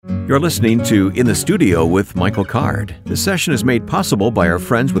You're listening to In the Studio with Michael Card. This session is made possible by our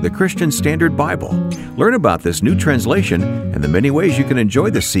friends with the Christian Standard Bible. Learn about this new translation and the many ways you can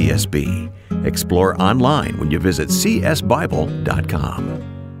enjoy the CSB. Explore online when you visit csbible.com.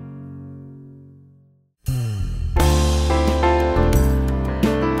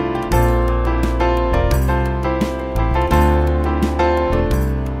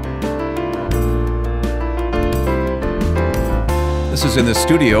 This is In the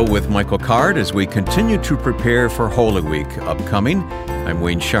Studio with Michael Card as we continue to prepare for Holy Week upcoming. I'm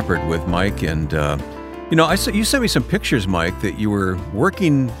Wayne Shepherd with Mike, and you sent me some pictures, Mike, that you were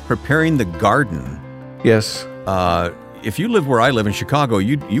preparing the garden. Yes. If you live where I live in Chicago,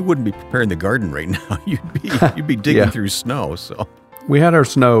 you wouldn't be preparing the garden right now. You'd be digging through snow. So we had our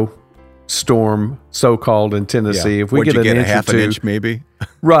snow storm, so-called, in Tennessee. Yeah. If we get an inch half or two, an inch, maybe.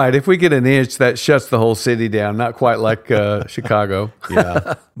 Right. If we get an inch, that shuts the whole city down. Not quite like Chicago.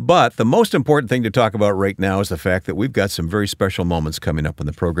 Yeah. But the most important thing to talk about right now is the fact that we've got some very special moments coming up in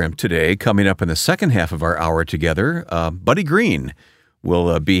the program today. Coming up in the second half of our hour together, Buddy Green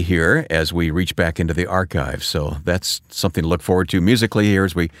will be here as we reach back into the archives. So that's something to look forward to musically here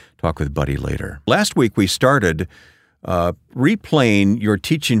as we talk with Buddy later. Last week we started replaying your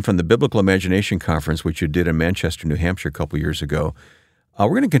teaching from the Biblical Imagination Conference, which you did in Manchester, New Hampshire a couple years ago. We're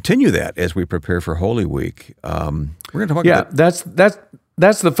going to continue that as we prepare for Holy Week. We're going to talk about... that's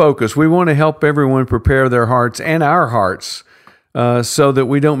the focus. We want to help everyone prepare their hearts and our hearts so that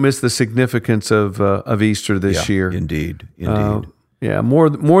we don't miss the significance of Easter this year. Indeed.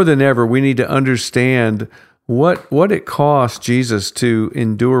 More than ever, we need to understand what it cost Jesus to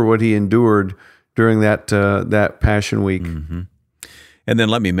endure what he endured during that Passion Week. Mm-hmm. And then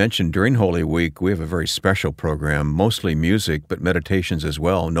let me mention, during Holy Week, we have a very special program, mostly music, but meditations as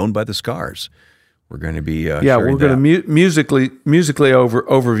well, known by the Scars. We're going to be we're going to musically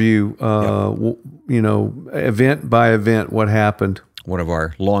overview, event by event what happened. One of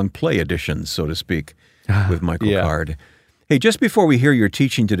our long play editions, so to speak, with Michael Card. Hey, just before we hear your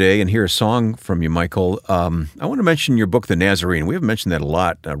teaching today and hear a song from you, Michael, I want to mention your book, The Nazarene. We haven't mentioned that a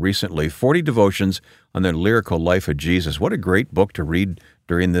lot recently. 40 devotions on the lyrical life of Jesus. What a great book to read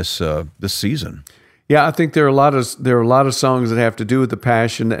during this season. Yeah, I think there are a lot of songs that have to do with the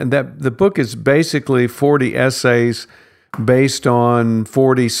Passion, and that the book is basically 40 essays based on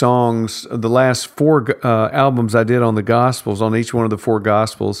 40 songs. The last four albums I did on the Gospels, on each one of the four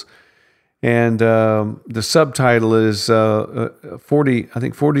Gospels. And the subtitle is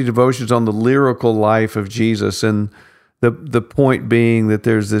 40 devotions on the lyrical life of Jesus, and the point being that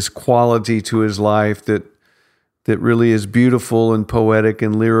there's this quality to his life that really is beautiful and poetic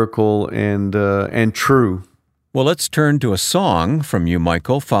and lyrical and true. Well, let's turn to a song from you,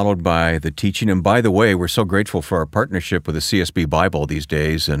 Michael, followed by the teaching. And by the way, we're so grateful for our partnership with the CSB Bible these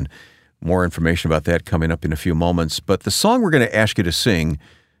days, and more information about that coming up in a few moments. But the song we're going to ask you to sing,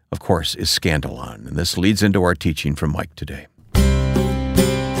 of course, is Scandalon, and this leads into our teaching from Mike today.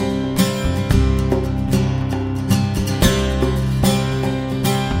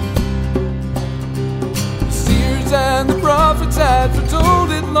 The seers and the prophets had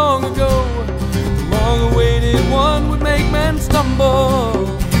foretold it long ago. The long-awaited one would make men stumble.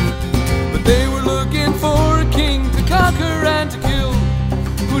 But they were looking for a king to conquer and to kill.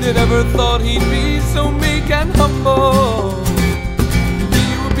 Who'd have ever thought he'd be so meek and humble?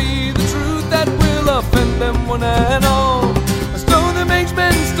 That will offend them one and all. A stone that makes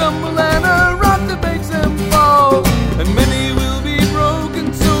men stumble and a rock that makes them fall. And many will be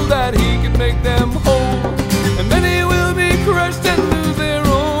broken so that he can make them whole. And many will be crushed and lose their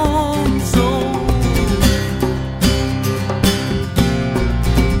own soul.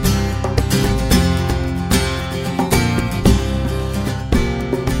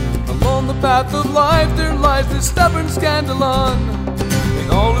 Along the path of life there lies this stubborn Scandalon.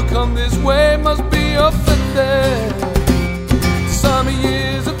 All who come this way must be offended. To some he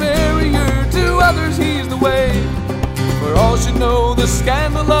is a barrier, to others he's the way. For all should know the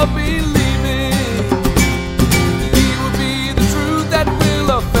scandal of believing. He will be the truth that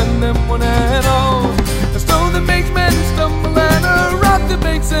will offend them one and all. A stone that makes men stumble and a rock that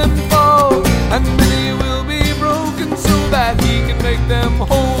makes them fall. And many will be broken so that he can make them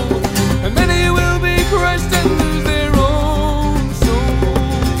whole. And many will be crushed and lose their own soul.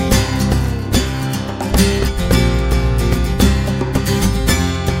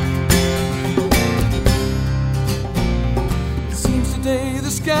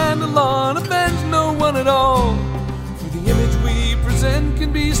 Scandalon offends no one at all, for the image we present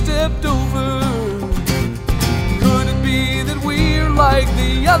can be stepped over. Could it be that we're like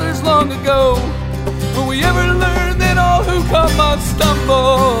the others long ago? Will we ever learn that all who come must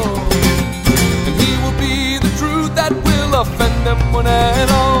stumble? find them one at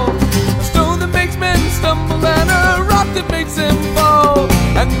all. A stone that makes men stumble and a rock that makes them fall.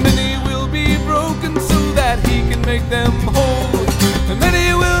 And many will be broken so that he can make them whole. And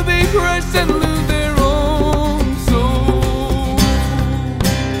many will be crushed and lose their own soul.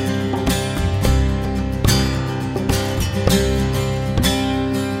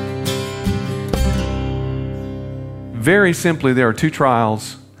 Very simply, there are two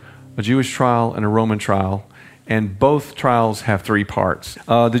trials, a Jewish trial and a Roman trial, and both trials have three parts.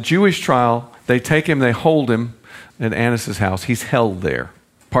 The Jewish trial, they take him, they hold him at Annas' house. He's held there.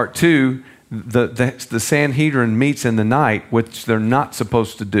 Part two, the Sanhedrin meets in the night, which they're not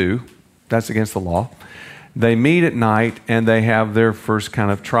supposed to do. That's against the law. They meet at night, and they have their first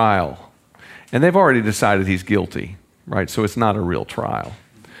kind of trial. And they've already decided he's guilty, right? So it's not a real trial.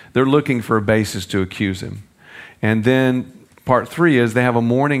 They're looking for a basis to accuse him. And then part three is they have a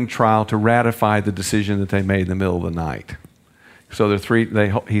morning trial to ratify the decision that they made in the middle of the night. So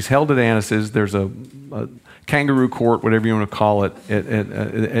he's held at Annas'. There's a kangaroo court, whatever you want to call it,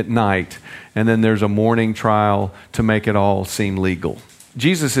 at night. And then there's a morning trial to make it all seem legal.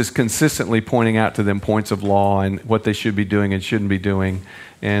 Jesus is consistently pointing out to them points of law and what they should be doing and shouldn't be doing.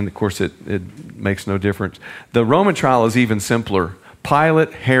 And, of course, it makes no difference. The Roman trial is even simpler.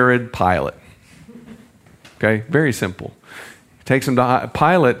 Pilate, Herod, Pilate. Okay, very simple. Takes him to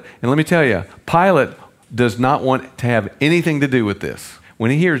Pilate, and let me tell you, Pilate does not want to have anything to do with this.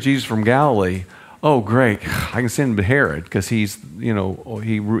 When he hears Jesus from Galilee, oh great, I can send him to Herod because he's the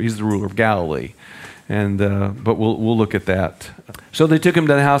ruler of Galilee. And but we'll look at that. So they took him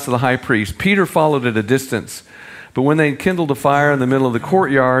to the house of the high priest. Peter followed at a distance, but when they kindled a fire in the middle of the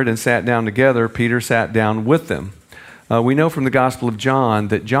courtyard and sat down together, Peter sat down with them. We know from the Gospel of John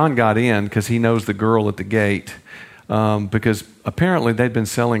that John got in because he knows the girl at the gate. Because apparently they'd been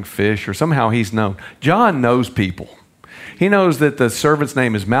selling fish, or somehow he's known. John knows people. He knows that the servant's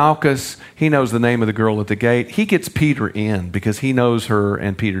name is Malchus. He knows the name of the girl at the gate. He gets Peter in because he knows her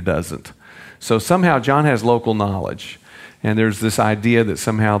and Peter doesn't. So somehow John has local knowledge. And there's this idea that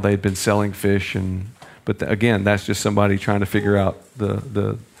somehow they'd been selling fish. But again, that's just somebody trying to figure out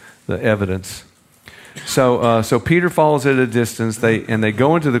the evidence. So Peter follows at a distance. They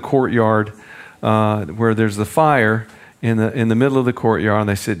go into the courtyard where there's the fire in the middle of the courtyard, and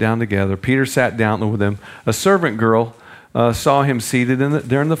they sit down together. Peter sat down with them. A servant girl saw him seated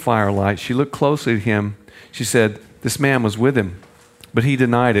there in the firelight. She looked closely at him. She said, "This man was with him." But he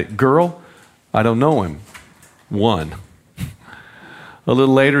denied it. "Girl, I don't know him." 1. A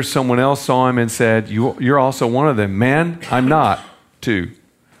little later, someone else saw him and said, "You're also one of them." "Man, I'm not." 2.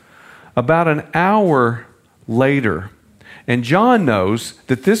 About an hour later, and John knows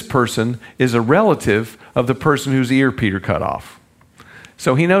that this person is a relative of the person whose ear Peter cut off.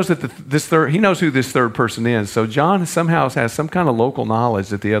 So he knows that he knows who this third person is. So John somehow has some kind of local knowledge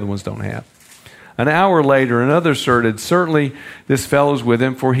that the other ones don't have. An hour later, another asserted, "Certainly this fellow's with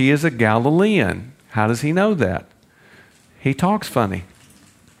him, for he is a Galilean." How does he know that? He talks funny.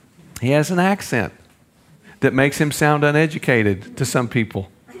 He has an accent that makes him sound uneducated to some people.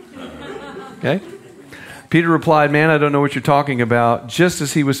 Okay? Peter replied, "Man, I don't know what you're talking about." Just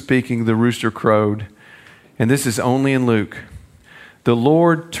as he was speaking, the rooster crowed. And this is only in Luke. The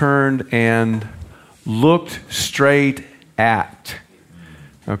Lord turned and looked straight at.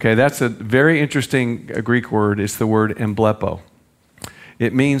 Okay, that's a very interesting Greek word. It's the word emblepo.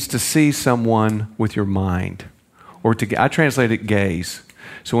 It means to see someone with your mind. Or I translate it gaze.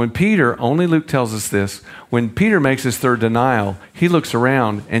 So when Peter, only Luke tells us this, when Peter makes his third denial, he looks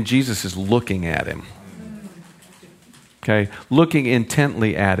around and Jesus is looking at him. Okay, looking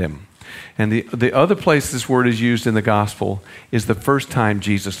intently at him. And the other place this word is used in the gospel is the first time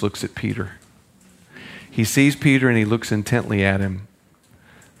Jesus looks at Peter. He sees Peter and he looks intently at him.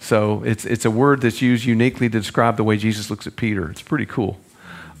 So it's a word that's used uniquely to describe the way Jesus looks at Peter. It's pretty cool.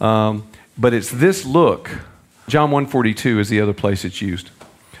 But it's this look. John 1:42 is the other place it's used.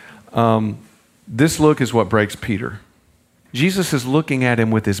 This look is what breaks Peter. Jesus is looking at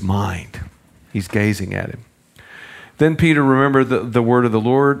him with his mind. He's gazing at him. Then Peter remembered the word of the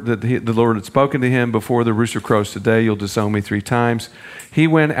Lord, that the Lord had spoken to him before the rooster crows today, "You'll disown me 3 times. He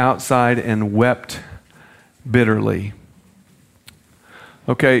went outside and wept bitterly.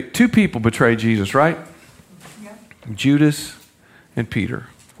 Okay, 2 people betrayed Jesus, right? Yeah. Judas and Peter.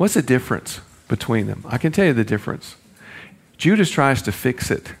 What's the difference between them? I can tell you the difference. Judas tries to fix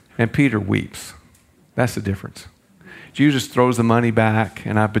it, and Peter weeps. That's the difference. Judas throws the money back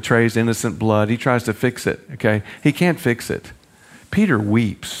and betrays innocent blood. He tries to fix it, okay? He can't fix it. Peter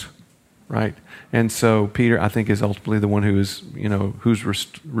weeps, right? And so Peter, I think, is ultimately the one who is, who's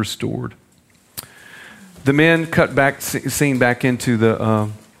restored. The men cut back, scene back into the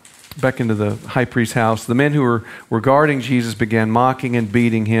high priest's house. The men who were guarding Jesus began mocking and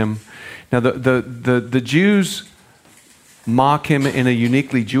beating him. Now, the Jews mock him in a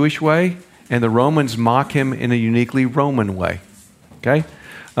uniquely Jewish way, and the Romans mock him in a uniquely Roman way. Okay?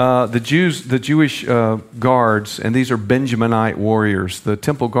 The Jewish guards, and these are Benjaminite warriors. The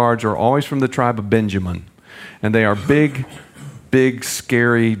temple guards are always from the tribe of Benjamin, and they are big,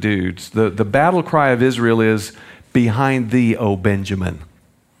 scary dudes. The battle cry of Israel is, "Behind thee, O Benjamin."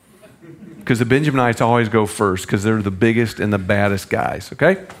 Because the Benjaminites always go first, because they're the biggest and the baddest guys,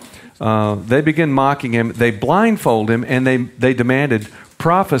 okay? They begin mocking him. They blindfold him, and they demanded,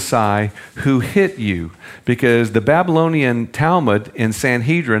 "Prophesy who hit you." Because the Babylonian Talmud in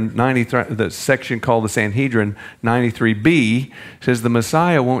Sanhedrin 93, the section called the Sanhedrin 93b, says the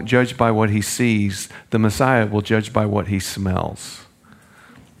Messiah won't judge by what he sees. The Messiah will judge by what he smells.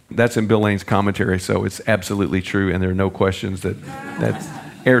 That's in Bill Lane's commentary, so it's absolutely true, and there are no questions that's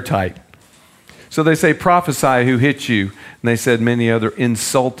airtight. So they say, "Prophesy who hit you." And they said many other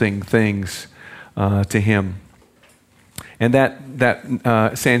insulting things to him. And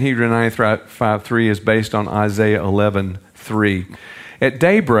that Sanhedrin 95:3 is based on Isaiah 11:3. At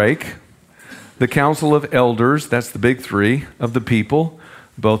daybreak, the council of elders, that's the big three of the people,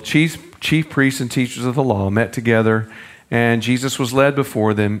 both chief priests and teachers of the law, met together, and Jesus was led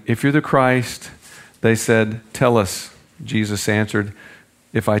before them. "If you're the Christ," they said, "tell us." Jesus answered,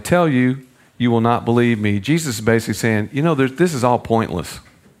 "If I tell you, you will not believe me." Jesus is basically saying, this is all pointless.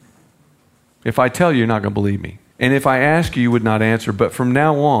 If I tell you, you're not going to believe me. And if I ask you, you would not answer. But from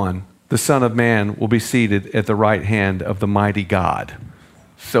now on, the Son of Man will be seated at the right hand of the mighty God.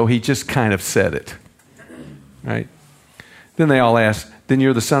 So he just kind of said it. Right? Then they all asked, "Then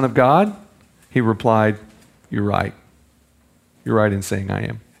you're the Son of God?" He replied, "You're right. You're right in saying I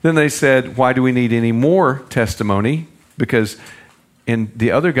am." Then they said, "Why do we need any more testimony?" Because in the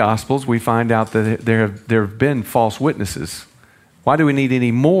other Gospels, we find out that there have been false witnesses. Why do we need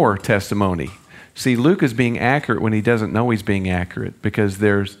any more testimony? See, Luke is being accurate when he doesn't know he's being accurate, because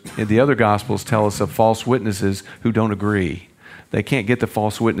the other Gospels tell us of false witnesses who don't agree. They can't get the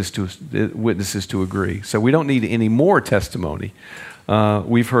false witnesses to agree. So we don't need any more testimony.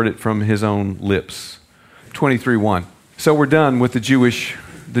 We've heard it from his own lips. 23:1. So we're done with the Jewish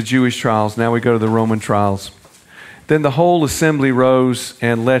trials. Now we go to the Roman trials. Then the whole assembly rose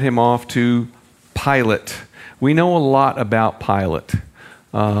and led him off to Pilate. We know a lot about Pilate.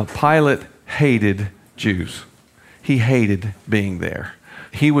 Pilate hated Jews. He hated being there.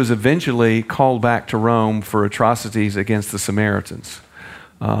 He was eventually called back to Rome for atrocities against the Samaritans.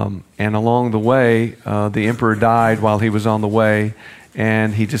 And along the way, the emperor died while he was on the way,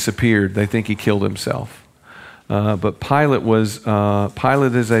 and he disappeared. They think he killed himself. But Pilate is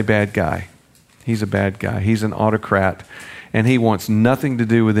a bad guy. He's a bad guy. He's an autocrat, and he wants nothing to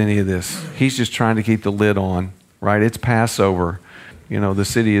do with any of this. He's just trying to keep the lid on, right? It's Passover. The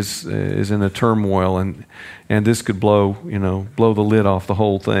city is in a turmoil, and this could blow the lid off the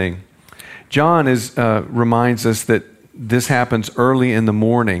whole thing. John reminds us that this happens early in the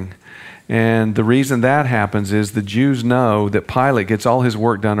morning, and the reason that happens is the Jews know that Pilate gets all his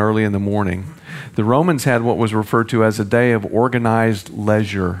work done early in the morning. The Romans had what was referred to as a day of organized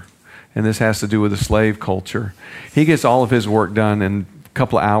leisure, and this has to do with the slave culture. He gets all of his work done in a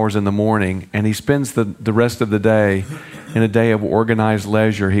couple of hours in the morning, and he spends the rest of the day in a day of organized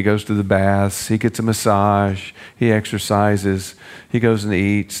leisure. He goes to the baths, he gets a massage, he exercises, he goes and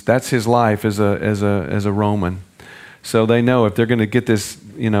eats. That's his life as a Roman. So they know if they're going to get this,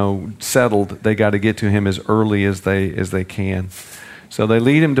 settled, they got to get to him as early as they can. So they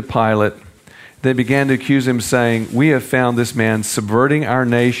lead him to Pilate. They began to accuse him, saying, "We have found this man subverting our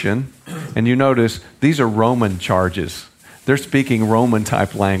nation." And you notice these are Roman charges. They're speaking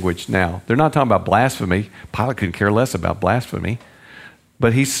Roman-type language now. They're not talking about blasphemy. Pilate could care less about blasphemy.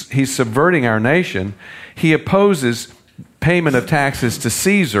 But he's subverting our nation. He opposes payment of taxes to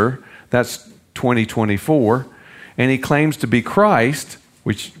Caesar. That's 2024. And he claims to be Christ,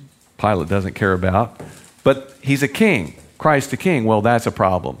 which Pilate doesn't care about. But he's a king. Christ a king. Well, that's a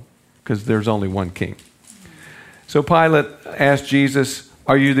problem, because there's only one king. So Pilate asked Jesus,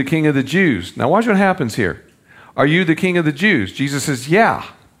 "Are you the king of the Jews?" Now watch what happens here. "Are you the king of the Jews?" Jesus says, "Yeah.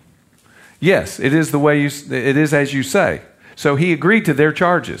 Yes, it is it is as you say." So he agreed to their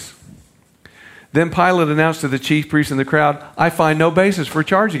charges. Then Pilate announced to the chief priests and the crowd, "I find no basis for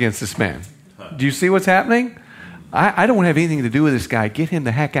charge against this man." Do you see what's happening? I don't have anything to do with this guy. Get him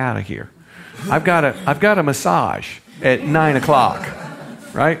the heck out of here. I've got a massage at 9 o'clock,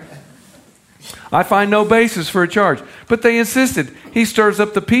 right? I find no basis for a charge. But they insisted. He stirs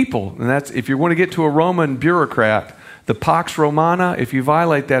up the people. And that's, if you want to get to a Roman bureaucrat, the Pax Romana, if you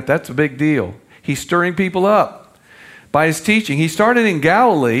violate that, that's a big deal. He's stirring people up by his teaching. He started in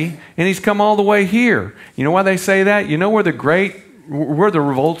Galilee, and he's come all the way here. You know why they say that? You know where the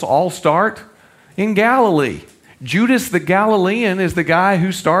revolts all start? In Galilee. Judas the Galilean is the guy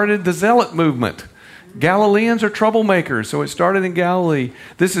who started the Zealot movement. Galileans are troublemakers, so it started in Galilee.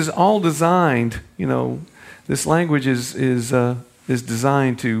 This is all designed, this language is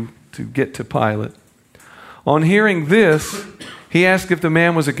designed to get to Pilate. On hearing this, he asked if the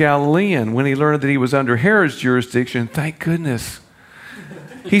man was a Galilean. When he learned that he was under Herod's jurisdiction, thank goodness,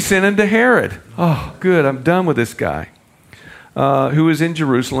 he sent him to Herod. Oh, good, I'm done with this guy, who was in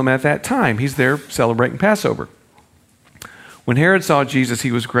Jerusalem at that time. He's there celebrating Passover. When Herod saw Jesus,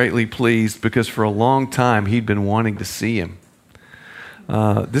 he was greatly pleased because for a long time he'd been wanting to see him.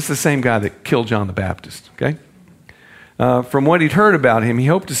 This is the same guy that killed John the Baptist, okay? From what he'd heard about him, he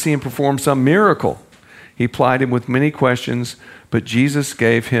hoped to see him perform some miracle. He plied him with many questions, but Jesus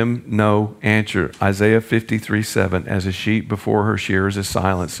gave him no answer. Isaiah 53:7, as a sheep before her shearers is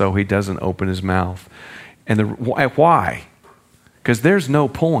silent, so he doesn't open his mouth. And why? Because there's no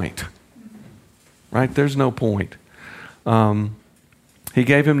point, right? There's no point. He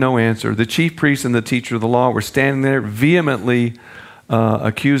gave him no answer. The chief priests and the teacher of the law were standing there vehemently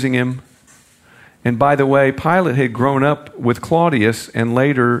accusing him. And by the way, Pilate had grown up with Claudius, and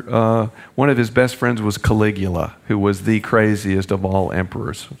later one of his best friends was Caligula, who was the craziest of all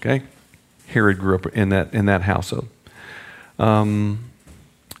emperors. Okay, Herod grew up in that household. Then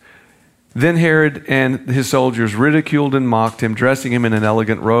Herod and his soldiers ridiculed and mocked him, dressing him in an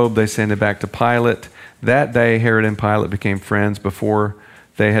elegant robe. They sent him back to Pilate. That day, Herod and Pilate became friends before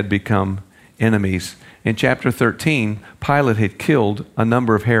they had become enemies. In chapter 13, Pilate had killed a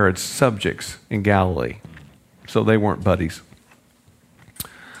number of Herod's subjects in Galilee, so they weren't buddies.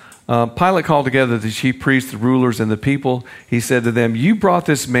 Pilate called together the chief priests, the rulers, and the people. He said to them, "You brought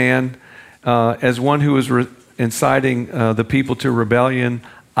this man as one who was inciting the people to rebellion.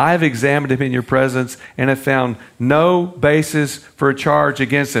 I've examined him in your presence and have found no basis for a charge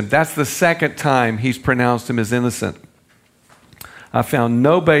against him." That's the second time he's pronounced him as innocent. I found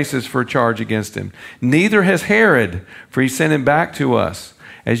no basis for a charge against him. Neither has Herod, for he sent him back to us.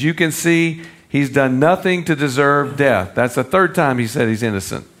 As you can see, he's done nothing to deserve death. That's the third time he said he's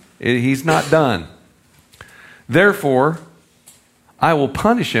innocent. He's not done. Therefore, I will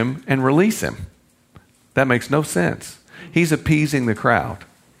punish him and release him. That makes no sense. He's appeasing the crowd,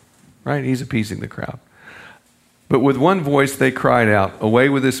 right? He's appeasing the crowd. But with one voice they cried out, "Away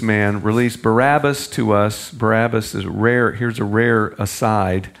with this man, release Barabbas to us." Barabbas is rare. Here's a rare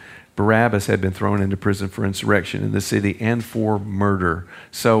aside. Barabbas had been thrown into prison for insurrection in the city and for murder.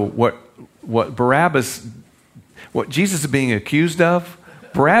 So what Jesus is being accused of,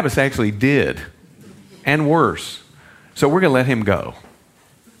 Barabbas actually did, and worse. So we're going to let him go.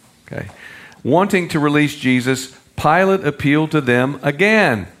 Okay. Wanting to release Jesus, Pilate appealed to them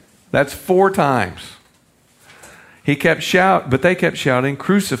again. That's 4 times. But they kept shouting,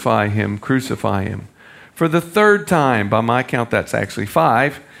 "Crucify him, crucify him." For the 3rd time, by my count that's actually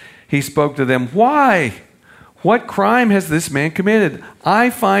 5, he spoke to them, "Why? What crime has this man committed?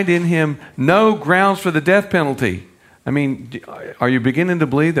 I find in him no grounds for the death penalty." I mean, are you beginning to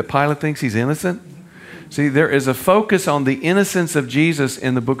believe that Pilate thinks he's innocent? See, there is a focus on the innocence of Jesus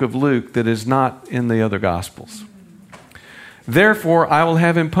in the book of Luke that is not in the other Gospels. "Therefore, I will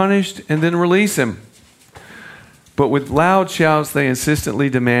have him punished and then release him." But with loud shouts, they insistently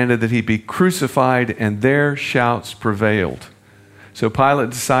demanded that he be crucified, and their shouts prevailed. So Pilate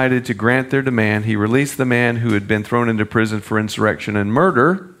decided to grant their demand. He released the man who had been thrown into prison for insurrection and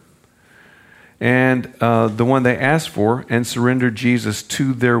murder, and the one they asked for, and surrendered Jesus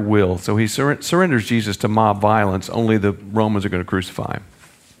to their will. So he surrenders Jesus to mob violence. Only the Romans are going to crucify him.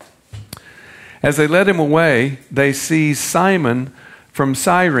 As they led him away, they seized Simon from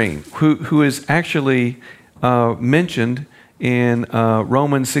Cyrene, who is actually mentioned in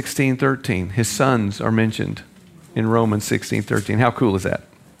Romans 16:13. His sons are mentioned in Romans 16:13. How cool is that?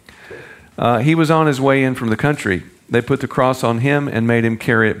 He was on his way in from the country. They put the cross on him and made him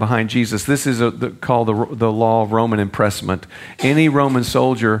carry it behind Jesus. This is called the law of Roman impressment. Any Roman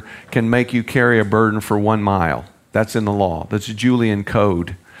soldier can make you carry a burden for 1 mile. That's in the law. That's a Julian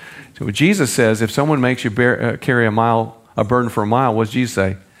code. So what Jesus says, if someone makes you carry a burden for 1 mile, what does Jesus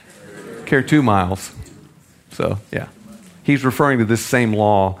say? Carry 2 miles. So, yeah. He's referring to this same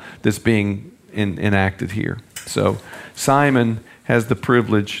law that's being enacted here. So, Simon has the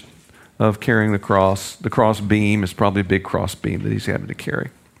privilege of carrying the cross. The cross beam is probably a big cross beam that he's having to carry.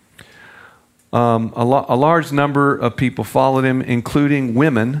 A large number of people followed him, including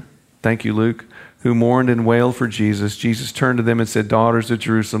women, thank you, Luke, who mourned and wailed for Jesus. Jesus turned to them and said, "Daughters of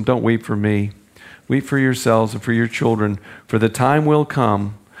Jerusalem, don't weep for me. Weep for yourselves and for your children, for the time will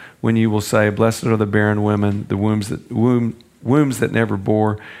come when you will say, 'Blessed are the barren women, the wombs that never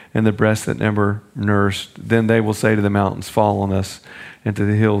bore, and the breasts that never nursed.' Then they will say to the mountains, 'Fall on us,' and to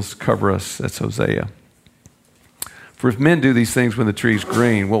the hills, 'Cover us.'" That's Hosea. "For if men do these things when the tree is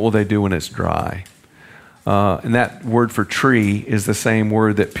green, what will they do when it's dry?" And that word for tree is the same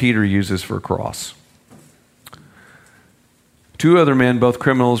word that Peter uses for cross. 2 other men, both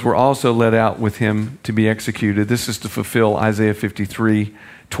criminals, were also led out with him to be executed. This is to fulfill Isaiah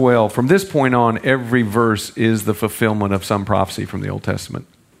 53:12. From this point on, every verse is the fulfillment of some prophecy from the Old Testament.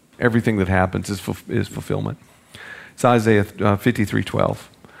 Everything that happens is fulfillment. It's Isaiah 53:12.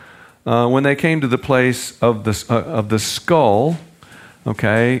 When they came to the place of the skull,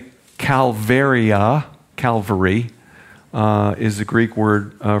 okay, Calvaria, Calvary is the Greek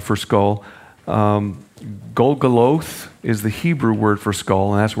word for skull. Golgoloth is the Hebrew word for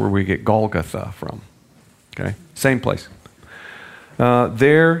skull, and that's where we get Golgotha from. Okay, same place.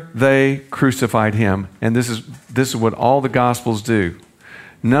 There they crucified him, and this is what all the Gospels do.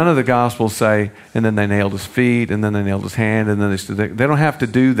 None of the Gospels say, and then they nailed his feet, and then they nailed his hand, and then they don't have to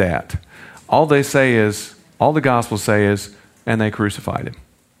do that. All the Gospels say is, and they crucified him.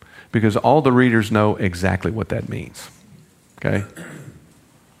 Because all the readers know exactly what that means. Okay?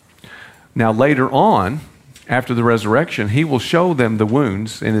 Now later on, after the resurrection, he will show them the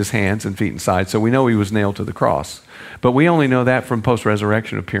wounds in his hands and feet and side, so we know he was nailed to the cross. But we only know that from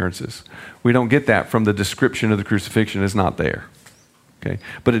post-resurrection appearances. We don't get that from the description of the crucifixion. It's not there. Okay?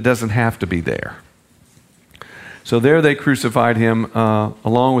 But it doesn't have to be there. So there they crucified him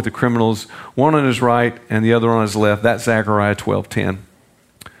along with the criminals, one on his right and the other on his left. That's Zechariah 12:10.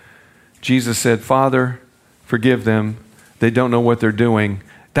 Jesus said, "Father, forgive them. They don't know what they're doing."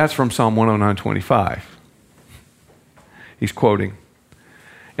 That's from Psalm 109:25. He's quoting.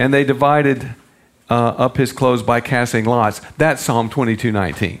 "And they divided up his clothes by casting lots." That's Psalm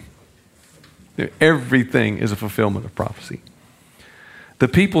 22:19. Everything is a fulfillment of prophecy. "The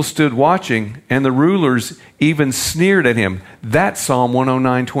people stood watching, and the rulers even sneered at him." That's Psalm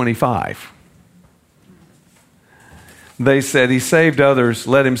 109:25. "They said, 'He saved others,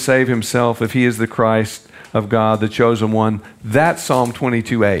 let him save himself if he is the Christ of God, the chosen one.' That's Psalm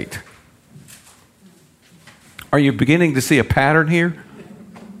 22:8. Are you beginning to see a pattern here?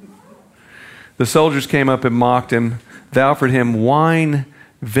 "The soldiers came up and mocked him. They offered him wine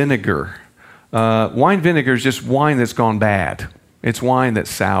vinegar." Wine vinegar is just wine that's gone bad. It's wine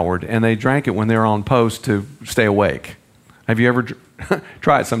that's soured, and they drank it when they were on post to stay awake. Have you ever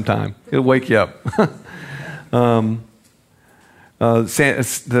try it sometime? It'll wake you up.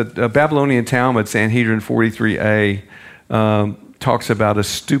 The Babylonian Talmud, Sanhedrin 43a, talks about a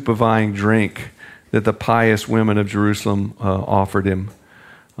stupefying drink that the pious women of Jerusalem offered him.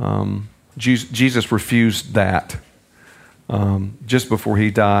 Jesus refused that just before he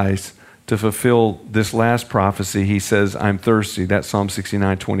dies. To fulfill this last prophecy, he says, "I'm thirsty." That's Psalm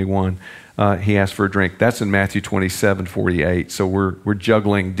 69:21. He asked for a drink. That's in Matthew 27:48. So we're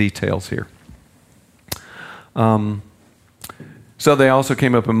juggling details here. So they also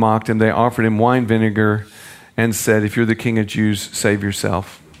came up and mocked him. They offered him wine vinegar and said, "If you're the King of Jews, save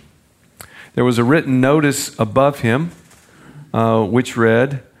yourself." There was a written notice above him, which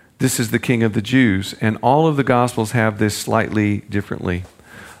read, "This is the King of the Jews." And all of the Gospels have this slightly differently.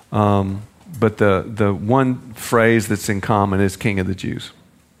 But the one phrase that's in common is King of the Jews.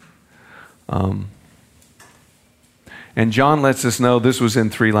 And John lets us know this was in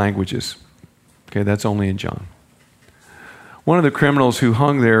 3 languages. Okay, that's only in John. One of the criminals who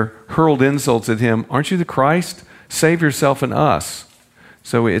hung there hurled insults at him. "Aren't you the Christ? Save yourself and us."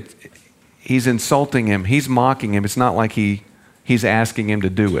 So he's insulting him. He's mocking him. It's not like he's asking him to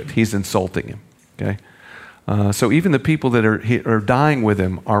do it. He's insulting him. Okay? So even the people that are dying with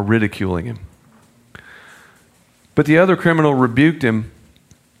him are ridiculing him. But the other criminal rebuked him.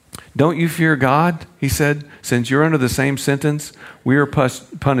 "Don't you fear God?" he said. "Since you're under the same sentence, we are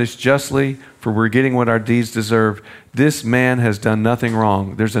punished justly, for we're getting what our deeds deserve. This man has done nothing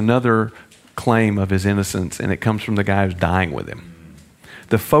wrong." There's another claim of his innocence, and it comes from the guy who's dying with him.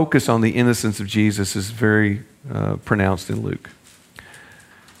 The focus on the innocence of Jesus is very pronounced in Luke.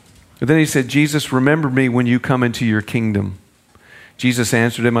 But then he said, "Jesus, remember me when you come into your kingdom." Jesus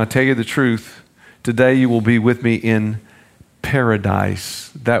answered him, "I tell you the truth, today you will be with me in paradise."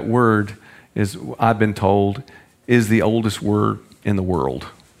 That word is, I've been told, is the oldest word in the world.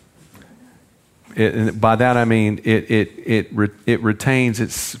 By that I mean it retains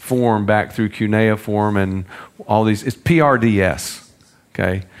its form back through cuneiform and all these. It's PRDS,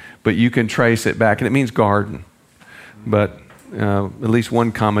 okay? But you can trace it back, and it means garden. But at least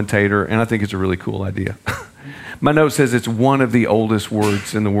one commentator, and I think it's a really cool idea. My note says it's one of the oldest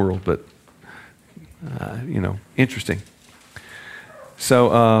words in the world, but interesting.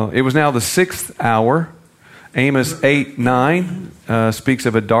 So it was now the 6th hour. Amos 8:9 speaks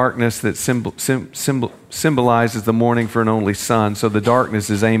of a darkness that symbolizes the mourning for an only son. So the darkness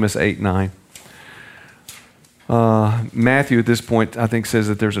is Amos 8:9. Matthew at this point, I think, says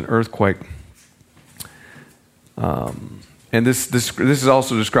that there's an earthquake. And this is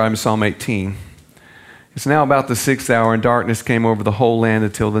also described in Psalm 18. It's now about the 6th hour, and darkness came over the whole land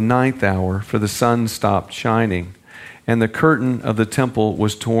until the 9th hour, for the sun stopped shining. And the curtain of the temple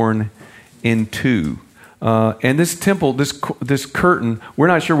was torn in two. And this temple, this curtain, we're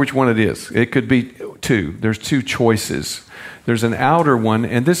not sure which one it is. It could be two. There's two choices. There's an outer one,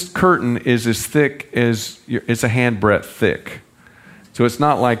 and this curtain is as thick as, it's a handbreadth thick. So it's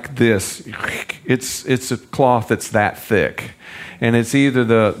not like this. It's a cloth that's that thick. And it's either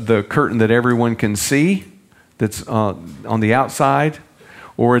the curtain that everyone can see that's on the outside,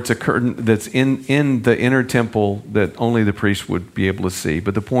 or it's a curtain that's in the inner temple that only the priest would be able to see.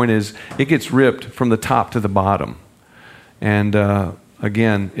 But the point is, it gets ripped from the top to the bottom. And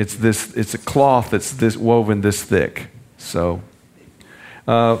again, it's a cloth that's woven this thick. So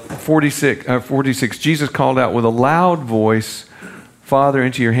 46, Jesus called out with a loud voice, "Father,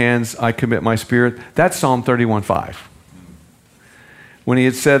 into your hands I commit my spirit." That's Psalm 31:5. When he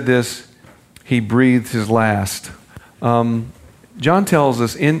had said this, he breathed his last. John tells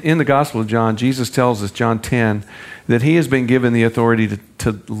us, in the Gospel of John, Jesus tells us, John 10, that he has been given the authority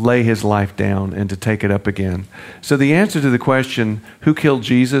to lay his life down and to take it up again. So the answer to the question, who killed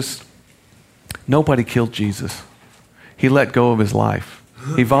Jesus? Nobody killed Jesus. He let go of his life.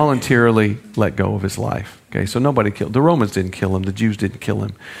 He voluntarily let go of his life. Okay, so nobody killed. The Romans didn't kill him. The Jews didn't kill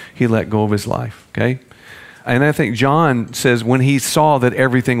him. He let go of his life. Okay? And I think John says when he saw that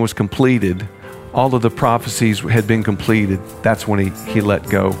everything was completed, all of the prophecies had been completed, that's when he let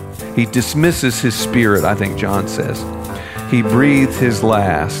go. He dismisses his spirit, I think John says. He breathed his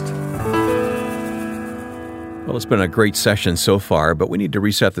last. Well, it's been a great session so far, but we need to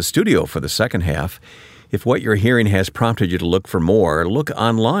reset the studio for the second half. If what you're hearing has prompted you to look for more, look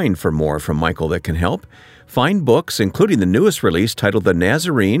online for more from Michael that can help. Find books, including the newest release titled The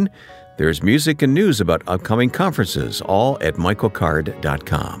Nazarene. There's music and news about upcoming conferences, all at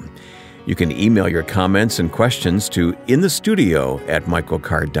michaelcard.com. You can email your comments and questions to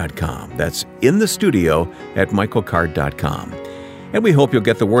inthestudio@michaelcard.com. That's inthestudio@michaelcard.com. And we hope you'll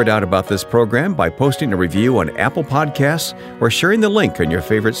get the word out about this program by posting a review on Apple Podcasts or sharing the link on your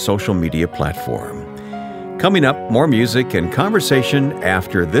favorite social media platform. Coming up, more music and conversation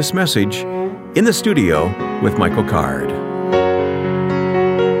after this message, In the Studio with Michael Card.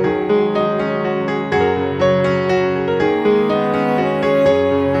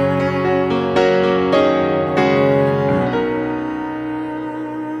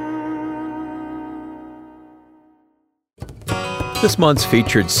 This month's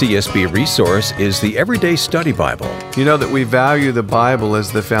featured CSB resource is the Everyday Study Bible. You know that we value the Bible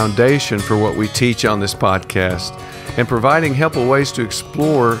as the foundation for what we teach on this podcast, and providing helpful ways to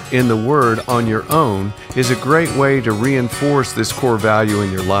explore in the Word on your own is a great way to reinforce this core value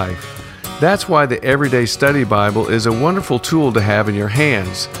in your life. That's why the Everyday Study Bible is a wonderful tool to have in your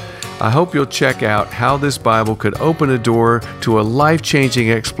hands. I hope you'll check out how this Bible could open a door to a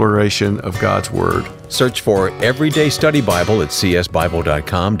life-changing exploration of God's Word. Search for Everyday Study Bible at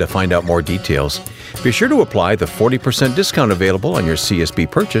csbible.com to find out more details. Be sure to apply the 40% discount available on your CSB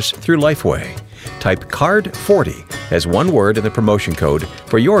purchase through Lifeway. Type CARD40 as one word in the promotion code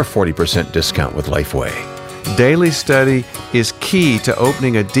for your 40% discount with Lifeway. Daily study is key to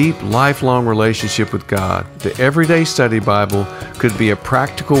opening a deep, lifelong relationship with God. The Everyday Study Bible could be a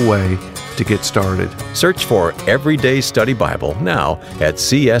practical way to get started. Search for Everyday Study Bible now at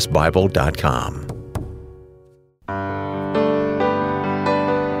csbible.com.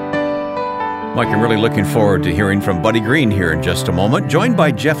 Mike, I'm really looking forward to hearing from Buddy Green here in just a moment, joined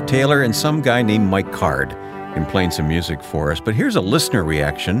by Jeff Taylor and some guy named Mike Card, and playing some music for us. But here's a listener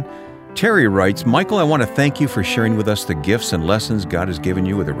reaction. Terry writes, Michael, I want to thank you for sharing with us the gifts and lessons God has given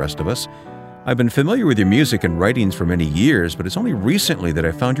you with the rest of us. I've been familiar with your music and writings for many years, but it's only recently that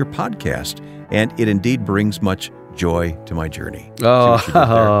I found your podcast, and it indeed brings much joy to my journey.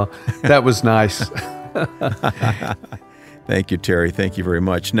 Oh, that was nice. Thank you, Terry. Thank you very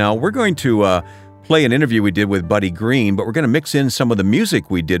much. Now, we're going to play an interview we did with Buddy Green, but we're going to mix in some of the music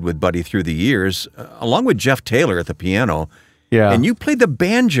we did with Buddy through the years, along with Jeff Taylor at the piano. Yeah. And you played the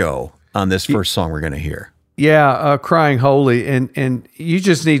banjo on this first song we're going to hear. Yeah, Crying Holy. And you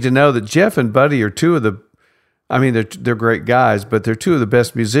just need to know that Jeff and Buddy are two of the, I mean, they're great guys, but they're two of the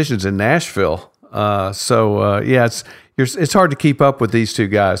best musicians in Nashville. It's hard to keep up with these two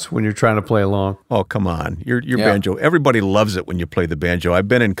guys when you're trying to play along. Oh, come on. Your banjo. Everybody loves it when you play the banjo. I've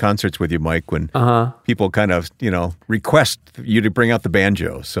been in concerts with you, Mike, when people kind of, request you to bring out the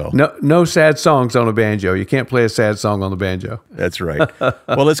banjo. So no sad songs on a banjo. You can't play a sad song on the banjo. That's right.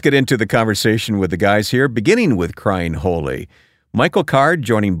 Well, let's get into the conversation with the guys here, beginning with Crying Holy. Michael Card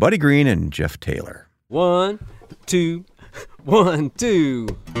joining Buddy Green and Jeff Taylor. 1, 2, 1, 2.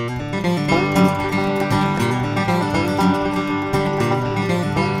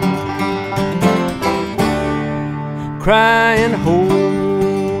 Crying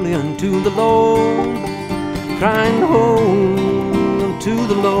holy unto the Lord, crying holy unto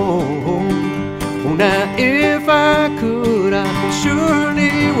the Lord. Oh, now if I could, I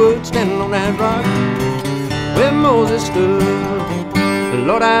surely would stand on that rock where Moses stood.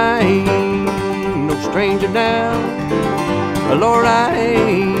 Lord, I ain't no stranger now. Lord, I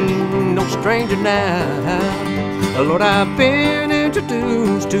ain't no stranger now. Lord, I've been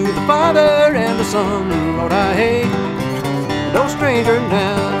introduced to the Father and the Son. Lord, I ain't no stranger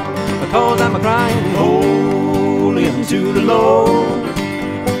now, because I'm a crying holy unto the Lord,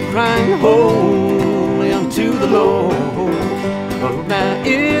 crying holy unto the Lord. Oh, now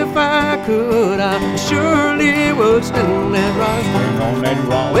if I could, I surely would stand on that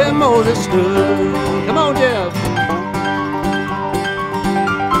rock where Moses stood. Come on, Jeff.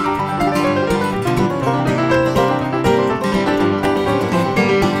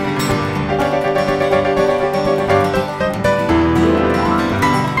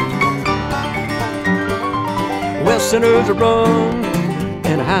 Sinners run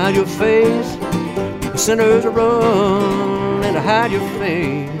and hide your face. Sinners run and hide your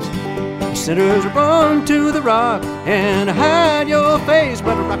face. Sinners run to the rock and hide your face.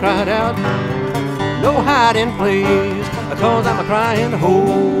 But the rock cried out, no hiding place, because I'm a crying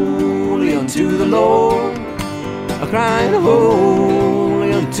holy unto the Lord, a crying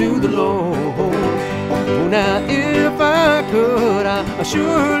holy unto the Lord. Oh, now if I could, I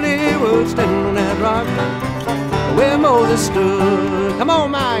surely would stand on that rock where Moses stood. Come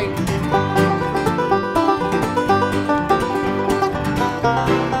on, Mike.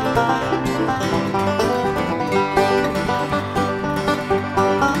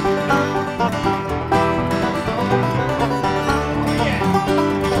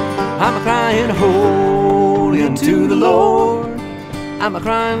 I'm a crying holy unto the Lord. I'm a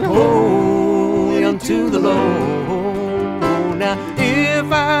crying holy unto the Lord. Now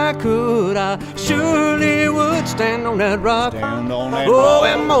if I could, I surely would stand on that rock. Oh,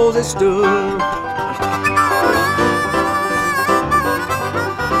 where Moses stood.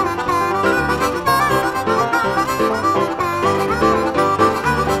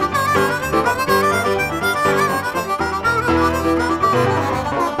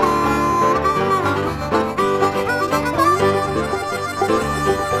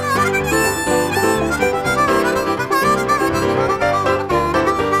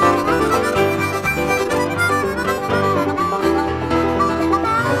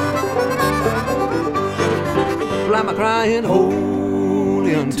 I'm a crying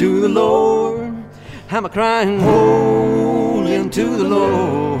holy unto the Lord. I'm a crying holy unto the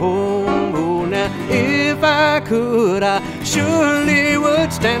Lord. Oh, now if I could, I surely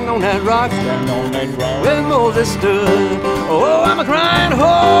would stand on that rock where Moses stood. Oh, I'm a crying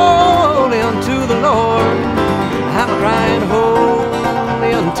holy unto the Lord. I'm a crying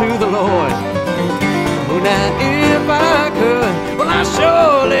holy unto the Lord. Oh, now if I could, well, I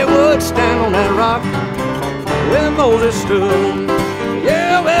surely would stand on that rock where Moses stood.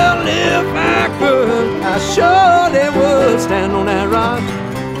 Yeah, well, if I could, I surely would stand on that rock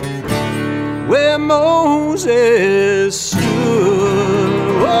where Moses stood.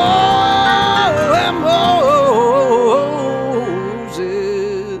 Oh, where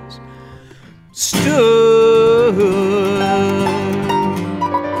Moses stood.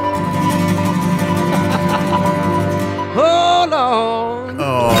 Oh, Lord.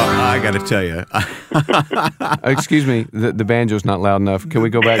 Oh, I got to tell you. Excuse me, the banjo's not loud enough. Can we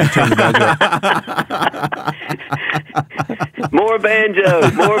go back and turn the banjo up? More banjo,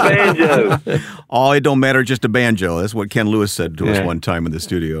 more banjo. Oh, it don't matter, just a banjo. That's what Ken Lewis said to us one time in the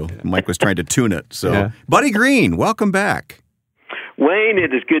studio. Mike was trying to tune it. So, Buddy Green, welcome back. Wayne,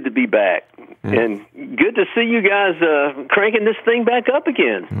 it is good to be back. And good to see you guys cranking this thing back up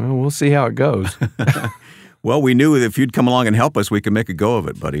again. Well, we'll see how it goes. Well, we knew that if you'd come along and help us, we could make a go of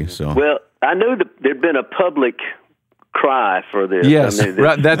it, buddy. So. Well, I know that there'd been a public cry for this. Yes, I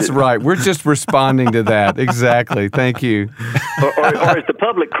mean, that's right. We're just responding to that. Exactly. Thank you. or is the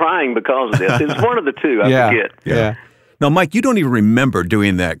public crying because of this? It's one of the two. I forget. Yeah. Now, Mike, you don't even remember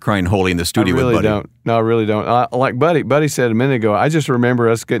doing that Crying Holy in the studio with Buddy. Don't. No, I really don't. Like Buddy said a minute ago, I just remember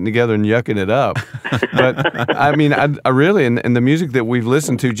us getting together and yucking it up. But, I mean, I really, and the music that we've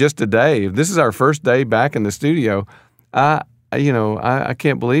listened to just today, this is our first day back in the studio, I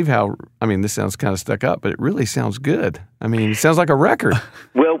can't believe how, I mean, this sounds kind of stuck up, but it really sounds good. I mean, it sounds like a record.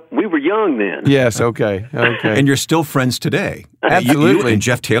 Well, we were young then. Yes, okay. And you're still friends today. Absolutely. You and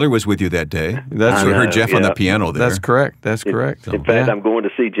Jeff Taylor was with you that day. That's we heard Jeff on the piano there. That's correct. In fact, I'm going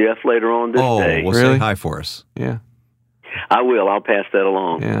to see Jeff later on this day. Well, really? say hi for us. Yeah. I will. I'll pass that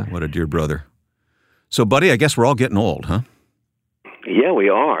along. Yeah. What a dear brother. So, Buddy, I guess we're all getting old, huh? Yeah, we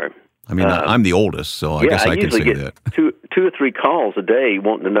are. I mean, I'm the oldest, so I guess I can say usually that. Two or three calls a day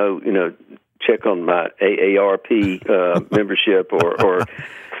wanting to know, check on my AARP membership or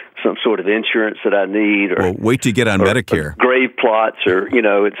some sort of insurance that I need. Or well, wait till you get on Medicare. Or grave plots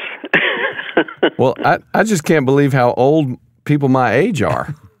it's... Well, I just can't believe how old people my age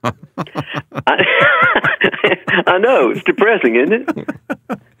are. I know. It's depressing, isn't it?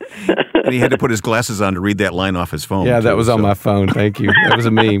 And he had to put his glasses on to read that line off his phone. Yeah, that was on my phone. Thank you. That was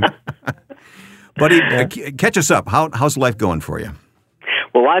a meme. Buddy, catch us up. How's life going for you?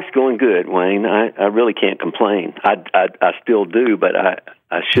 Well, life's going good, Wayne. I really can't complain. I still do, but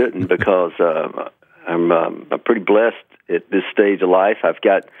I shouldn't because I'm pretty blessed at this stage of life. I've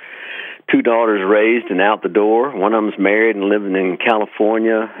got 2 daughters raised and out the door. One of them's married and living in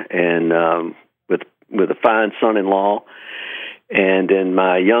California, and with a fine son-in-law. And then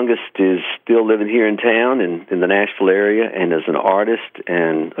my youngest is still living here in town in the Nashville area, and is an artist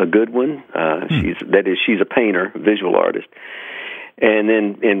and a good one. She's a painter, a visual artist. And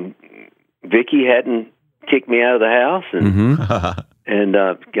then Vicki hadn't kicked me out of the house, and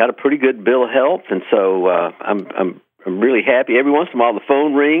got a pretty good bill of health, and so I'm really happy. Every once in a while, the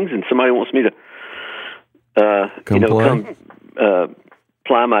phone rings, and somebody wants me to come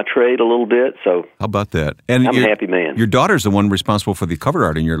ply my trade a little bit. So how about that? And I'm a happy man. Your daughter's the one responsible for the cover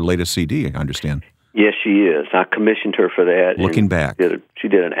art in your latest CD, I understand. Yes, she is. I commissioned her for that. Looking back, she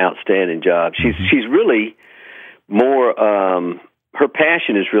did an outstanding job. She's really more. Her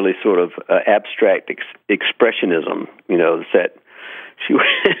passion is really sort of abstract expressionism. That she,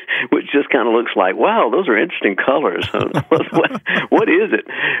 which just kind of looks like, wow, those are interesting colors. What is it?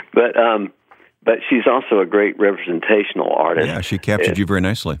 But she's also a great representational artist. Yeah, she captured you very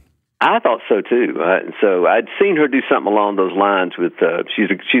nicely. I thought so too. So I'd seen her do something along those lines with.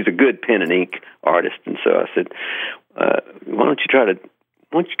 She's a good pen and ink artist, and so I said, why don't you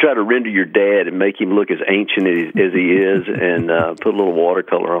try to render your dad and make him look as ancient as he is, and put a little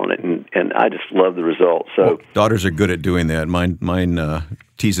watercolor on it, and I just love the result. So daughters are good at doing that. Mine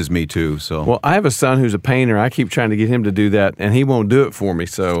teases me too. So well, I have a son who's a painter. I keep trying to get him to do that, and he won't do it for me.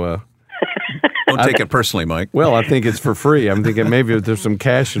 So. Don't take it personally, Mike. Well, I think it's for free. I'm thinking maybe if there's some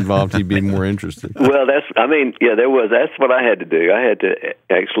cash involved, he'd be more interested. Well, that's what I had to do. I had to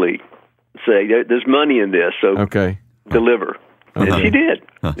actually say, there's money in this, so deliver. And she did.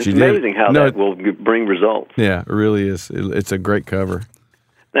 It's amazing how that will bring results. Yeah, it really is. It's a great cover.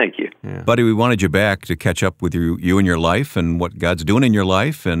 Thank you. Yeah. Buddy, we wanted you back to catch up with you and your life and what God's doing in your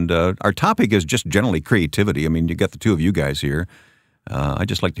life. And our topic is just generally creativity. I mean, you got the two of you guys here. I'd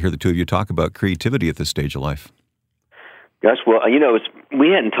just like to hear the two of you talk about creativity at this stage of life. Gosh, well, we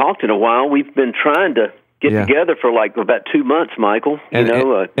hadn't talked in a while. We've been trying to get together for like about 2 months, Michael.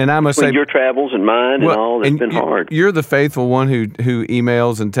 And I must say, your travels and mine and all, it's been hard. You're the faithful one who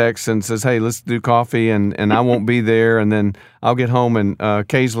emails and texts and says, "Hey, let's do coffee," and I won't be there, and then I'll get home and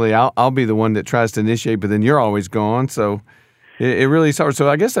occasionally I'll be the one that tries to initiate, but then you're always gone, so. It really is hard. So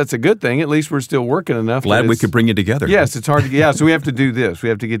I guess that's a good thing. At least we're still working enough. Glad we could bring you together. Yes, it's hard to get. Yeah, so we have to do this. We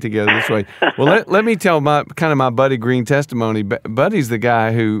have to get together this way. Well, let me tell my Buddy Green testimony. Buddy's the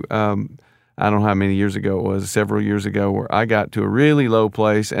guy who, I don't know how many years ago it was, several years ago, where I got to a really low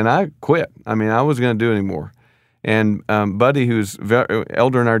place and I quit. I mean, I wasn't going to do it anymore. And Buddy, who's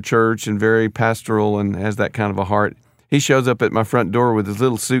elder in our church and very pastoral and has that kind of a heart, he shows up at my front door with his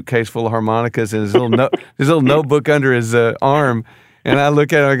little suitcase full of harmonicas and his little notebook under his arm. And I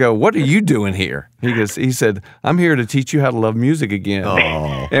look at him and I go, "What are you doing here?" He said, "I'm here to teach you how to love music again."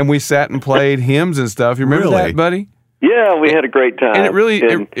 Oh. And we sat and played hymns and stuff. You remember that, Buddy? Yeah, we had a great time. And it really. I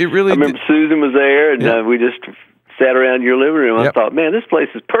remember Susan was there, and we just sat around your living room. Yep. I thought, man, this place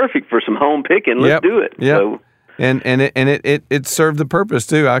is perfect for some home picking. Let's do it. Yep. So, And it served the purpose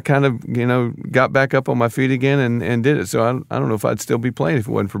too. I kind of got back up on my feet again and did it. So I don't know if I'd still be playing if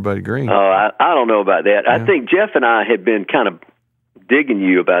it wasn't for Buddy Green. I don't know about that. I think Jeff and I had been kind of digging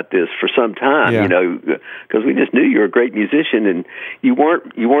you about this for some time, because we just knew you were a great musician and you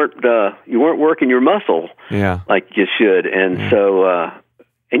weren't working your muscle like you should. And so I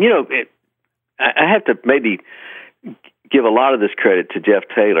have to maybe give a lot of this credit to Jeff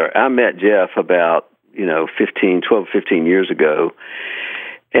Taylor. I met Jeff about 12, 15 years ago.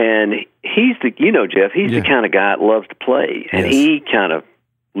 And he's Jeff, he's the kind of guy that loves to play. And he kind of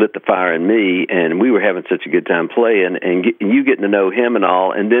lit the fire in me, and we were having such a good time playing, and you getting to know him and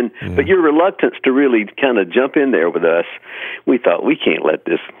all. And then, but your reluctance to really kind of jump in there with us, we thought, we can't let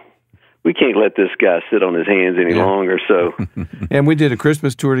this guy sit on his hands any longer. So, and we did a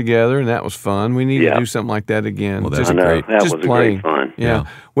Christmas tour together, and that was fun. We need to do something like that again. Well, that's great. That was great fun. Yeah.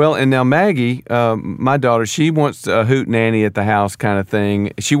 Well, and now Maggie, my daughter, she wants a hoot nanny at the house kind of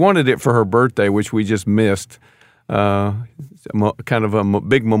thing. She wanted it for her birthday, which we just missed. Kind of a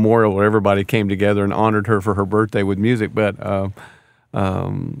big memorial where everybody came together and honored her for her birthday with music, but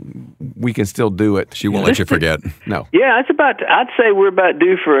we can still do it. She won't let you forget. No. Yeah, I'd say we're about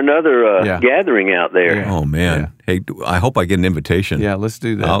due for another gathering out there. Yeah. Oh, man. Yeah. Hey, I hope I get an invitation. Yeah, let's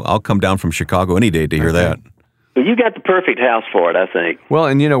do that. I'll come down from Chicago any day to hear that. Well, you got the perfect house for it, I think. Well,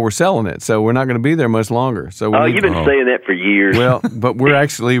 and we're selling it, so we're not going to be there much longer. So you've been saying that for years. Well, but we're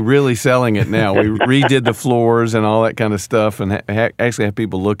actually really selling it now. We redid the floors and all that kind of stuff, and actually have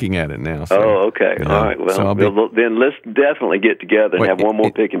people looking at it now. So. Oh, okay. Yeah. All right. Well, then let's definitely get together and have one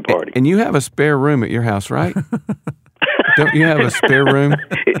more picking party. And you have a spare room at your house, right? Don't you have a spare room?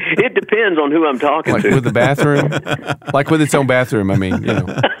 It depends on who I'm talking to. With the bathroom? Like with its own bathroom, I mean, But,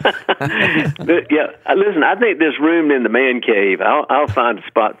 listen, I think this room in the man cave, I'll find a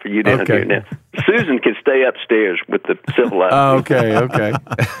spot for you down here now. Susan can stay upstairs with the civilized. Oh, okay.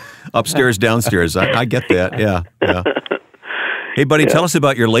 Upstairs, downstairs. I get that, yeah. Hey, buddy, tell us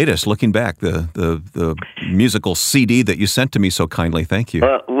about your latest, looking back, the musical CD that you sent to me so kindly. Thank you.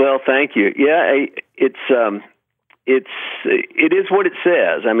 Well, thank you. Yeah, it is what it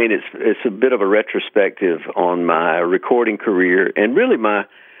says. I mean, it's a bit of a retrospective on my recording career and really my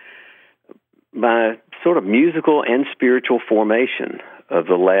sort of musical and spiritual formation of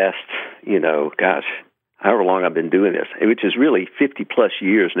the last, however long I've been doing this, which is really 50 plus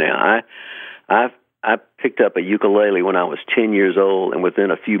years now. I picked up a ukulele when I was 10 years old, and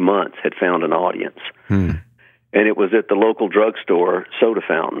within a few months had found an audience. And it was at the local drugstore soda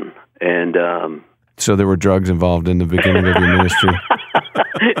fountain, and so there were drugs involved in the beginning of your ministry.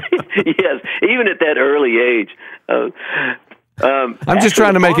 Yes, even at that early age. I'm just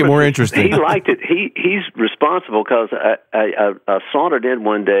trying to make it more interesting. He liked it. He's responsible because I sauntered in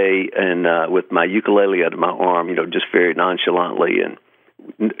one day and with my ukulele under my arm, just very nonchalantly, and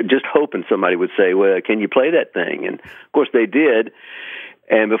just hoping somebody would say, "Well, can you play that thing?" And of course they did.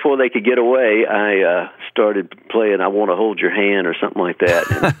 And before they could get away, I started playing "I Want to Hold Your Hand" or something like that.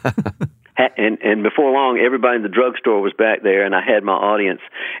 And before long, everybody in the drugstore was back there, and I had my audience.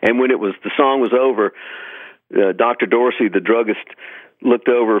 And when the song was over, Dr. Dorsey, the druggist, looked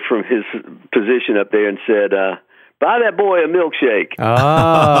over from his position up there and said, "Buy that boy a milkshake."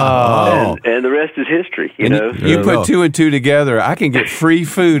 Oh. And the rest is history. You put two and two together. I can get free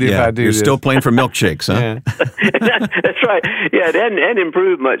food if I do You're this. still playing for milkshakes, huh? Yeah. That's right. Yeah, it hadn't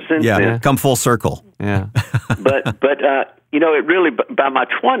improved much since then. Come full circle. Yeah. But it really, by my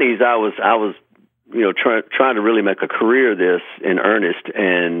 20s, I was trying to really make a career of this in earnest,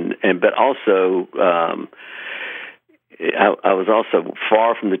 but also I was also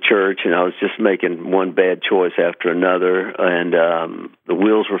far from the church, and I was just making one bad choice after another, and the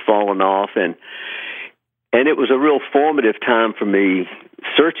wheels were falling off, and it was a real formative time for me,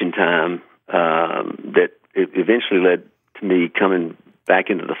 searching time, that eventually led to me coming back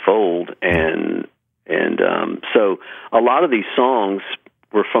into the fold, and so a lot of these songs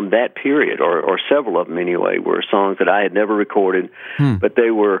were from that period, or several of them anyway, were songs that I had never recorded, but they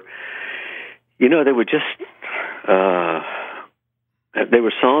were, they were just, they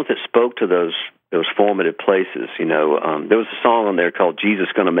were songs that spoke to those formative places. There was a song on there called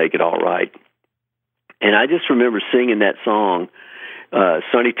 "Jesus Gonna Make It All Right," and I just remember singing that song.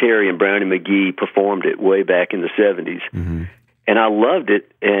 Sonny Terry and Brownie McGee performed it way back in the 70s. Mm-hmm. And I loved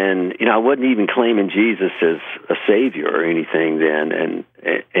it, and I wasn't even claiming Jesus as a savior or anything then,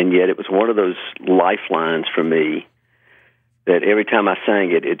 and yet it was one of those lifelines for me that every time I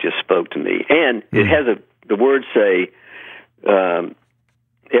sang it, it just spoke to me. And it has the words say,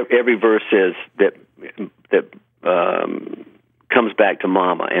 every verse says that comes back to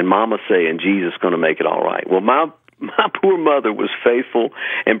Mama, and Mama saying, Jesus is going to make it all right. Well, my poor mother was faithful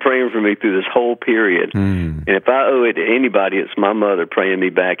and praying for me through this whole period. And if I owe it to anybody, it's my mother praying me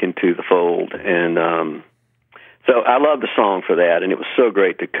back into the fold. And so I love the song for that, and it was so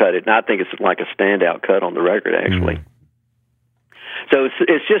great to cut it. And I think it's like a standout cut on the record, actually. So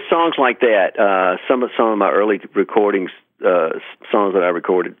it's just songs like that. Some of my early recordings, songs that I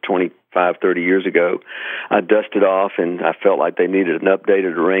recorded 25, 30 years ago, I dusted off, and I felt like they needed an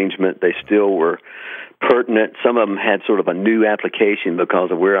updated arrangement. They still were pertinent. Some of them had sort of a new application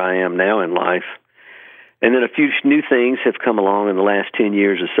because of where I am now in life. And then a few new things have come along in the last 10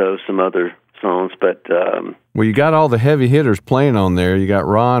 years or so, some other songs. But well, you got all the heavy hitters playing on there. You got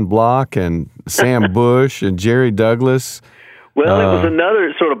Ron Block and Sam Bush and Jerry Douglas. Well, it was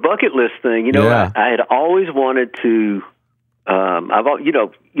another sort of bucket list thing. You know, yeah. I had always wanted to.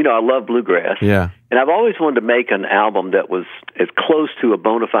 I love bluegrass. Yeah. And I've always wanted to make an album that was as close to a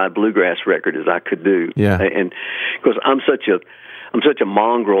bona fide bluegrass record as I could do. Yeah. And because I'm such a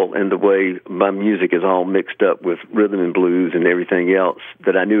mongrel in the way my music is all mixed up with rhythm and blues and everything else,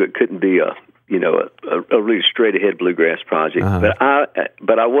 that I knew it couldn't be a really straight ahead bluegrass project. Uh-huh.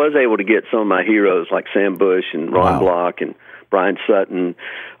 But I was able to get some of my heroes like Sam Bush and Ron Block and Brian Sutton,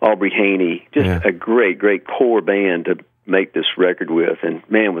 Aubrey Haney, just a great, great core band to make this record with, and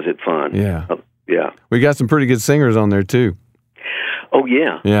man, was it fun. Yeah. Yeah. We got some pretty good singers on there too. Oh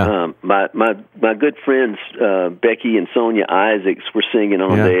yeah. Yeah. My good friends Becky and Sonia Isaacs were singing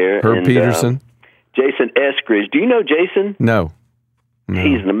on there. Herb Peterson. Jason Eskridge. Do you know Jason? No.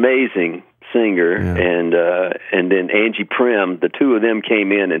 He's an amazing singer, and then Angie Prim. The two of them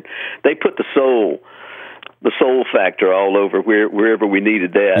came in and they put the soul factor all over wherever we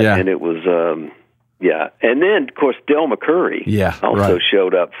needed that, and it was. And then, of course, Del McCurry also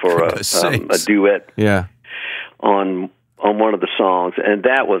showed up for a duet on one of the songs. And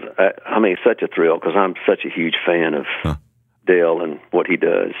that was, such a thrill because I'm such a huge fan of Del and what he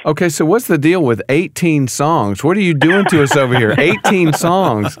does. Okay, so what's the deal with 18 songs? What are you doing to us over here? 18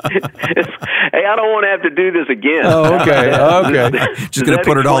 songs. Hey, I don't want to have to do this again. Oh, okay. Just going to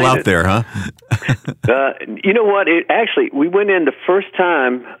put it all out there, huh? You know what? We went in the first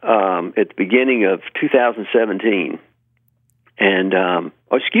time at the beginning of 2017. And, at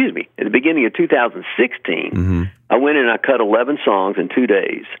the beginning of 2016, I went in and I cut 11 songs in 2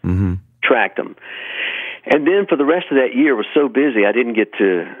 days, tracked them. And then for the rest of that year, I was so busy, I didn't get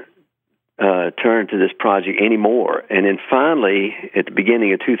to turn to this project anymore. And then finally, at the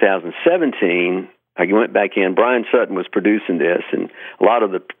beginning of 2017, I went back in. Brian Sutton was producing this, and a lot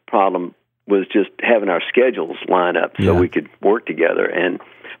of the problem was just having our schedules line up so we could work together. And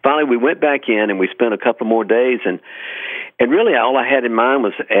finally, we went back in, and we spent a couple more days. And really, all I had in mind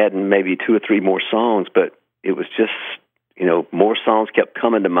was adding maybe 2 or 3 more songs, but it was just, more songs kept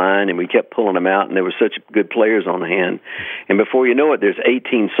coming to mind, and we kept pulling them out, and there were such good players on hand. And before you know it, there's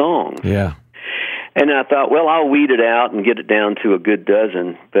 18 songs. Yeah. And I thought, well, I'll weed it out and get it down to a good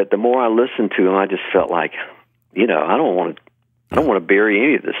dozen. But the more I listened to them, I just felt like, I don't want to bury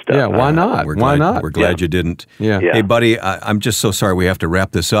any of this stuff. Yeah, why not? Why not? We're glad you didn't. Yeah. Hey, buddy, I'm just so sorry we have to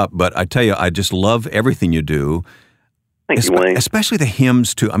wrap this up, but I tell you, I just love everything you do. Thank you, Wayne. Especially the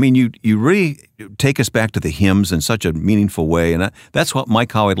hymns, too. I mean, you really take us back to the hymns in such a meaningful way, and that's what,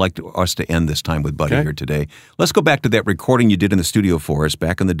 Mike, how I'd like us to end this time with Buddy here today. Let's go back to that recording you did in the studio for us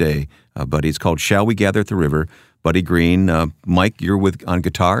back in the day, Buddy. It's called Shall We Gather at the River. Buddy Green. Mike, you're on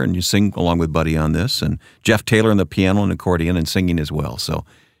guitar, and you sing along with Buddy on this, and Jeff Taylor on the piano and accordion and singing as well. So,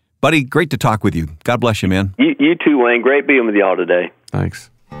 Buddy, great to talk with you. God bless you, man. You too, Wayne. Great being with y'all today. Thanks.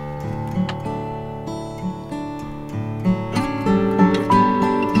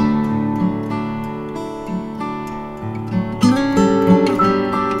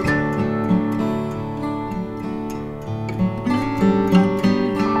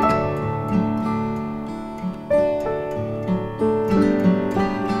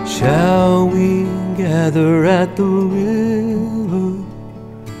 Shall we gather at the river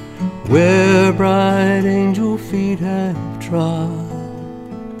where bright angel feet have trod,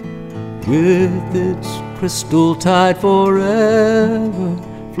 with its crystal tide forever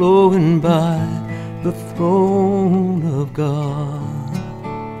flowing by the throne of God?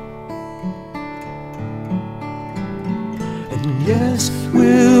 And yes,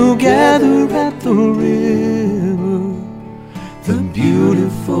 we'll gather at the river, the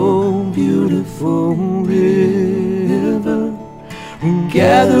beautiful, beautiful river. We'll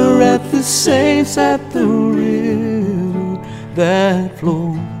gather at the saints at the river that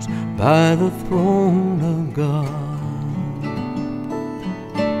flows by the throne of God.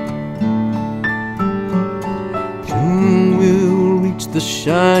 the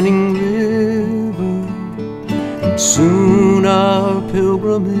shining river, and soon our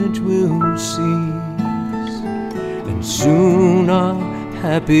pilgrimage will cease, and soon our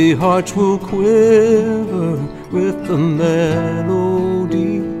happy hearts will quiver with the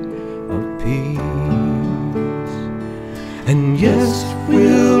melody of peace. And yes,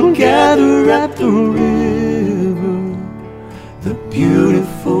 we'll gather at the river, the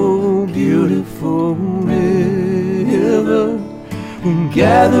beautiful, beautiful river. We'll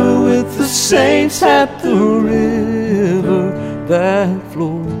gather with the saints at the river that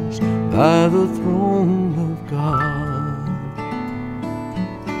flows by the throne of God.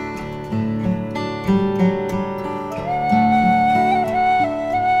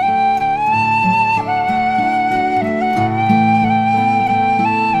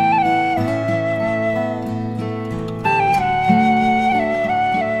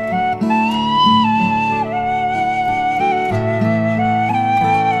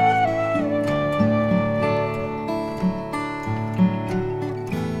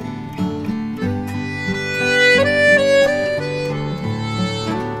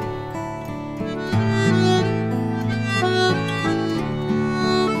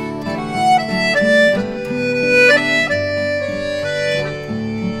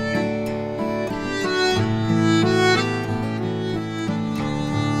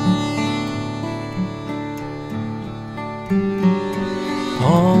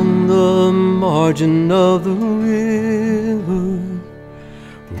 On the margin of the river,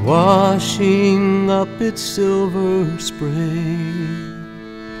 washing up its silver spray,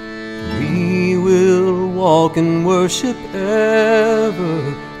 we will walk and worship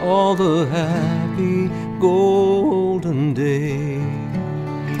ever all the happy golden day.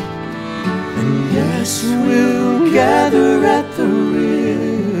 And yes, we'll gather at the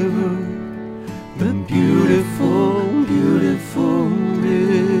river, the beautiful, beautiful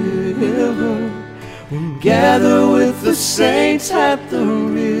river. We'll gather with the saints at the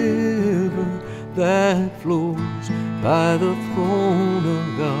river that flows by the throne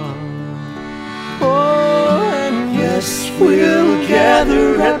of God. Oh, and yes, we'll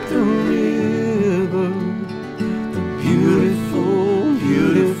gather at the river, the beautiful,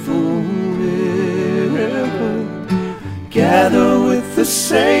 beautiful river. Gather with the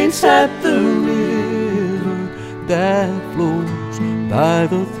saints at the river that flows by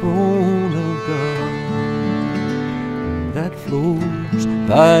the throne of God, that flows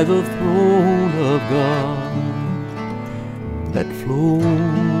by the throne of God, that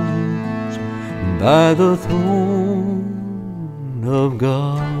flows by the throne of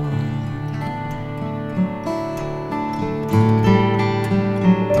God.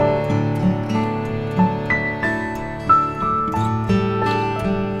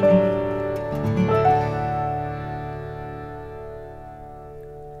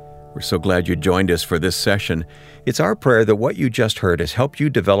 We're so glad you joined us for this session. It's our prayer that what you just heard has helped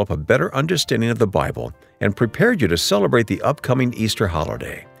you develop a better understanding of the Bible and prepared you to celebrate the upcoming Easter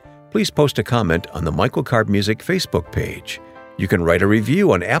holiday. Please post a comment on the Michael Card Music Facebook page. You can write a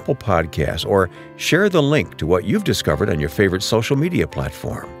review on Apple Podcasts or share the link to what you've discovered on your favorite social media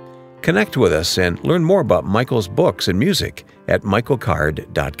platform. Connect with us and learn more about Michael's books and music at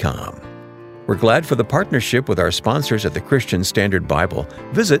michaelcard.com. We're glad for the partnership with our sponsors at the Christian Standard Bible.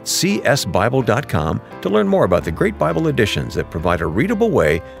 Visit csbible.com to learn more about the great Bible editions that provide a readable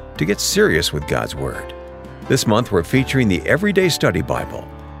way to get serious with God's Word. This month, we're featuring the Everyday Study Bible.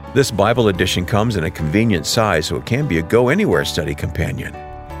 This Bible edition comes in a convenient size, so it can be a go-anywhere study companion.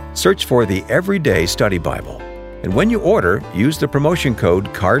 Search for the Everyday Study Bible. And when you order, use the promotion code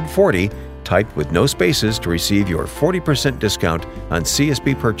CARD40, typed with no spaces, to receive your 40% discount on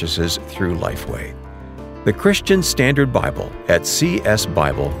CSB purchases through Lifeway. The Christian Standard Bible at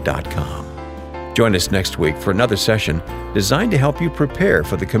csbible.com. Join us next week for another session designed to help you prepare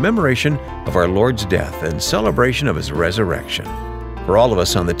for the commemoration of our Lord's death and celebration of His resurrection. For all of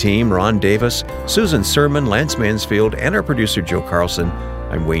us on the team, Ron Davis, Susan Sermon, Lance Mansfield, and our producer Joe Carlson,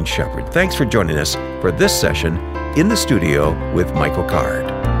 I'm Wayne Shepherd. Thanks for joining us for this session in the studio with Michael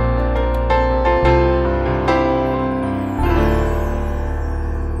Card.